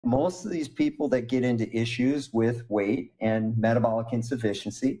Most of these people that get into issues with weight and metabolic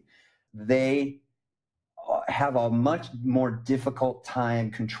insufficiency, they have a much more difficult time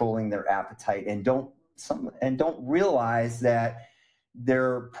controlling their appetite and don't realize that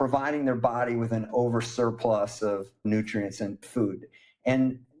they're providing their body with an oversurplus of nutrients and food.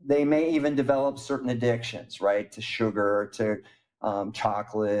 And they may even develop certain addictions, right, to sugar, to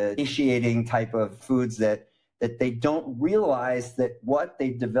chocolate, satiating type of foods that they don't realize that what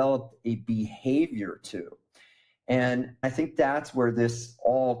they've developed a behavior to. And I think that's where this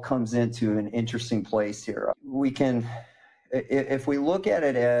all comes into an interesting place here. We can, if we look at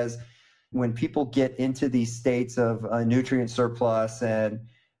it as when people get into these states of nutrient surplus and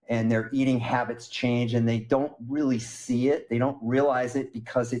their eating habits change and they don't really see it, they don't realize it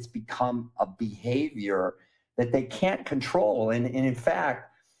because it's become a behavior that they can't control. And in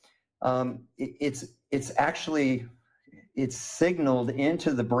fact, it's actually signaled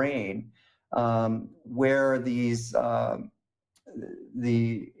into the brain where these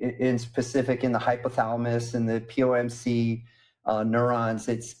in specific in the hypothalamus and the POMC neurons,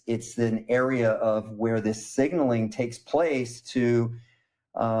 it's an area of where this signaling takes place to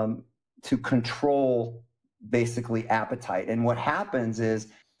control basically appetite. And what happens is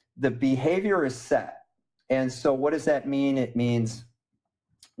the behavior is set. And so what does that mean? It means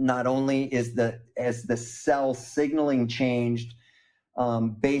not only as the cell signaling changed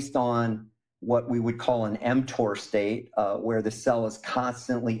based on what we would call an mTOR state, where the cell is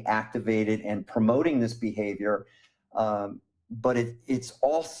constantly activated and promoting this behavior, but it's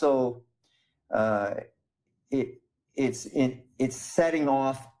also it's setting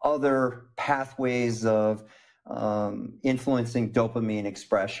off other pathways of influencing dopamine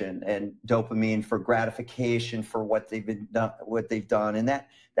expression and dopamine for gratification for what they've done, and that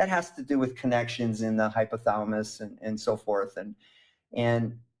has to do with connections in the hypothalamus and so forth, and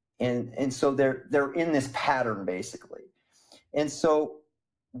so they're in this pattern basically. And so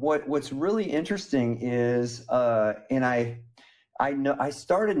what's really interesting is, and I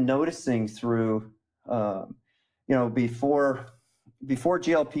started noticing through before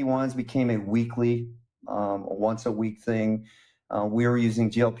GLP-1s became a weekly, once a week thing, we were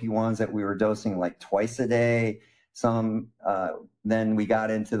using GLP-1s that we were dosing like twice a day. Then we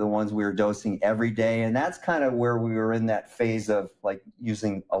got into the ones we were dosing every day. And that's kind of where we were in that phase of like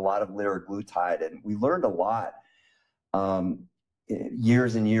using a lot of liraglutide. And we learned a lot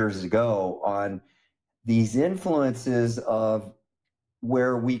years and years ago on these influences of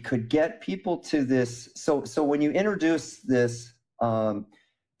where we could get people to this. So when you introduce this,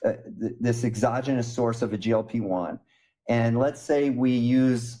 this exogenous source of a GLP-1, and let's say we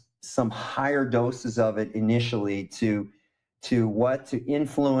use some higher doses of it initially to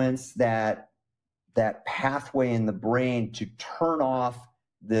influence that pathway in the brain to turn off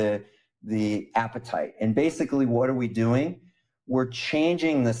the appetite. And basically what are we doing? We're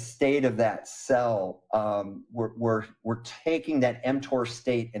changing the state of that cell. We're taking that mTOR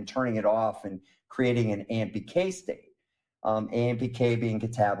state and turning it off and creating an AMPK state. AMPK being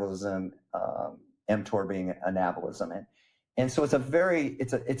catabolism, mTOR being anabolism. And so it's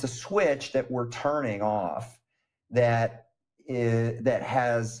a switch that we're turning off that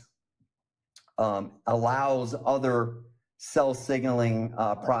has allows other cell signaling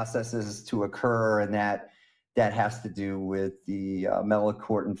processes to occur, and that has to do with the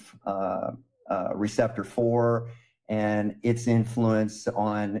melanocortin receptor 4 and its influence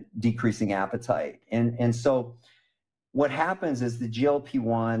on decreasing appetite. And so what happens is the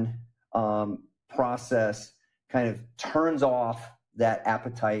GLP-1 process kind of turns off that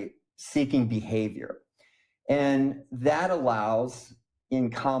appetite seeking behavior. And that allows, in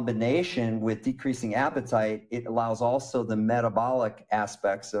combination with decreasing appetite, it allows also the metabolic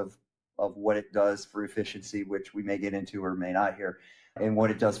aspects of what it does for efficiency, which we may get into or may not here, and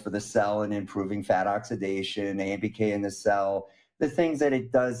what it does for the cell and improving fat oxidation, AMPK in the cell, the things that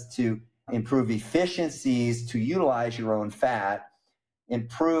it does to improve efficiencies to utilize your own fat,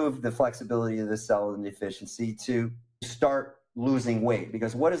 improve the flexibility of the cell and the efficiency to start losing weight.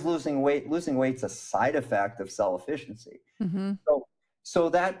 Because what is losing weight? Losing weight's a side effect of cell efficiency. Mm-hmm. So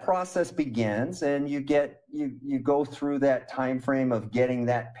that process begins, and you go through that time frame of getting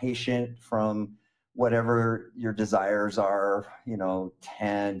that patient from whatever your desires are,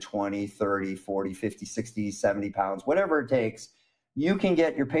 10, 20, 30, 40, 50, 60, 70 pounds, whatever it takes. You can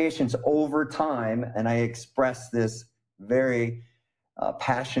get your patients over time, and I express this very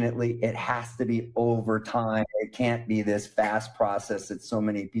passionately, it has to be over time. It can't be this fast process that so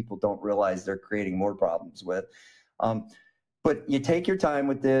many people don't realize they're creating more problems with. But you take your time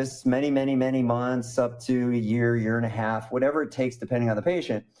with this, many, many, many months, up to a year, year and a half, whatever it takes, depending on the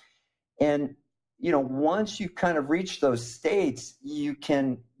patient. And once you kind of reach those states, you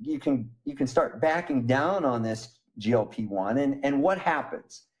can start backing down on this GLP-1. And what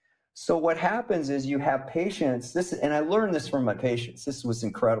happens? So what happens is you have patients, and I learned this from my patients. This was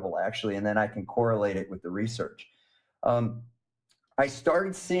incredible, actually, and then I can correlate it with the research. I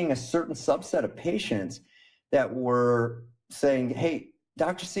started seeing a certain subset of patients that were saying, hey,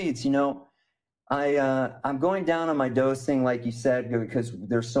 Dr. Seeds, I'm going down on my dosing, like you said, because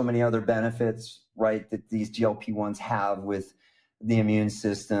there's so many other benefits, right, that these GLP-1s have with the immune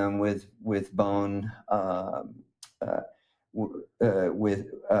system, with bone,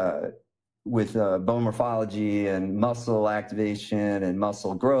 with bone morphology and muscle activation and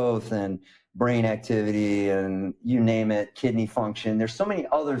muscle growth and brain activity and you name it, kidney function. There's so many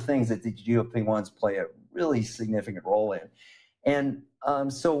other things that the GLP-1s play a really significant role in. And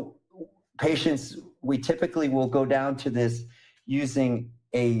so patients, we typically will go down to this using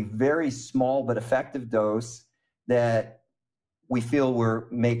a very small but effective dose that we feel we're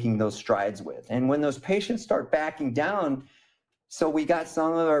making those strides with. And when those patients start backing down, so we got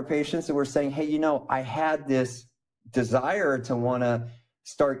some of our patients that were saying, hey, I had this desire to want to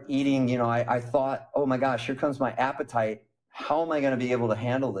start eating. I thought, oh my gosh, here comes my appetite. How am I going to be able to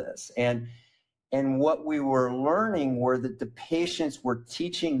handle this? And what we were learning were that the patients were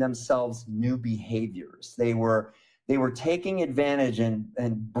teaching themselves new behaviors. They were taking advantage and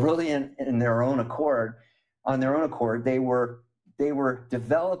brilliant in their own accord, They were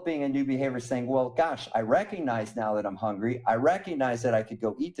developing a new behavior, saying, well, gosh, I recognize now that I'm hungry. I recognize that I could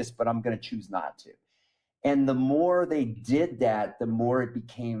go eat this, but I'm going to choose not to. And the more they did that, the more it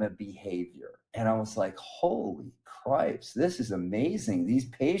became a behavior. And I was like, holy Christ, this is amazing. These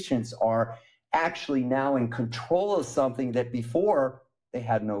patients are actually now in control of something that before they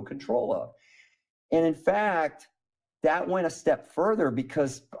had no control of. And in fact, that went a step further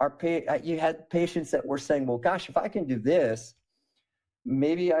because you had patients that were saying, well, gosh, if I can do this,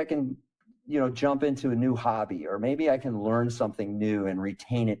 maybe I can, jump into a new hobby, or maybe I can learn something new and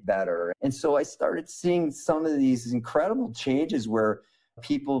retain it better. And so I started seeing some of these incredible changes where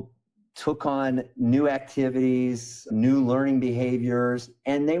people took on new activities, new learning behaviors,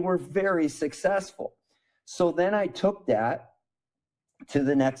 and they were very successful. So then I took that to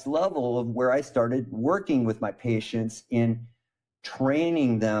the next level of where I started working with my patients in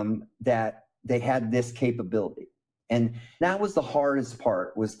training them that they had this capability. And that was the hardest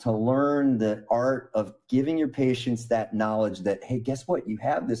part, was to learn the art of giving your patients that knowledge that, hey, guess what? You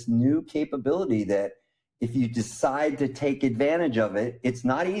have this new capability that if you decide to take advantage of it, it's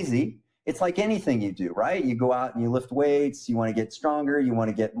not easy. It's like anything you do, right? You go out and you lift weights, you want to get stronger, you want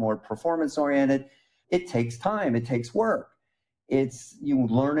to get more performance oriented. It takes time, it takes work. You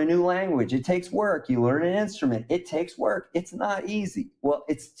learn a new language, it takes work. You learn an instrument, it takes work. It's not easy. Well,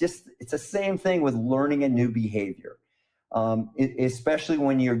 it's the same thing with learning a new behavior. Especially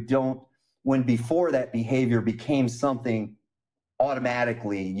when before that behavior became something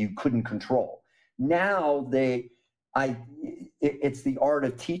automatically you couldn't control. Now it's the art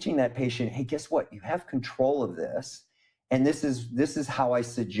of teaching that patient, hey, guess what? You have control of this. And this is how I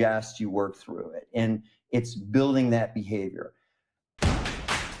suggest you work through it. And it's building that behavior.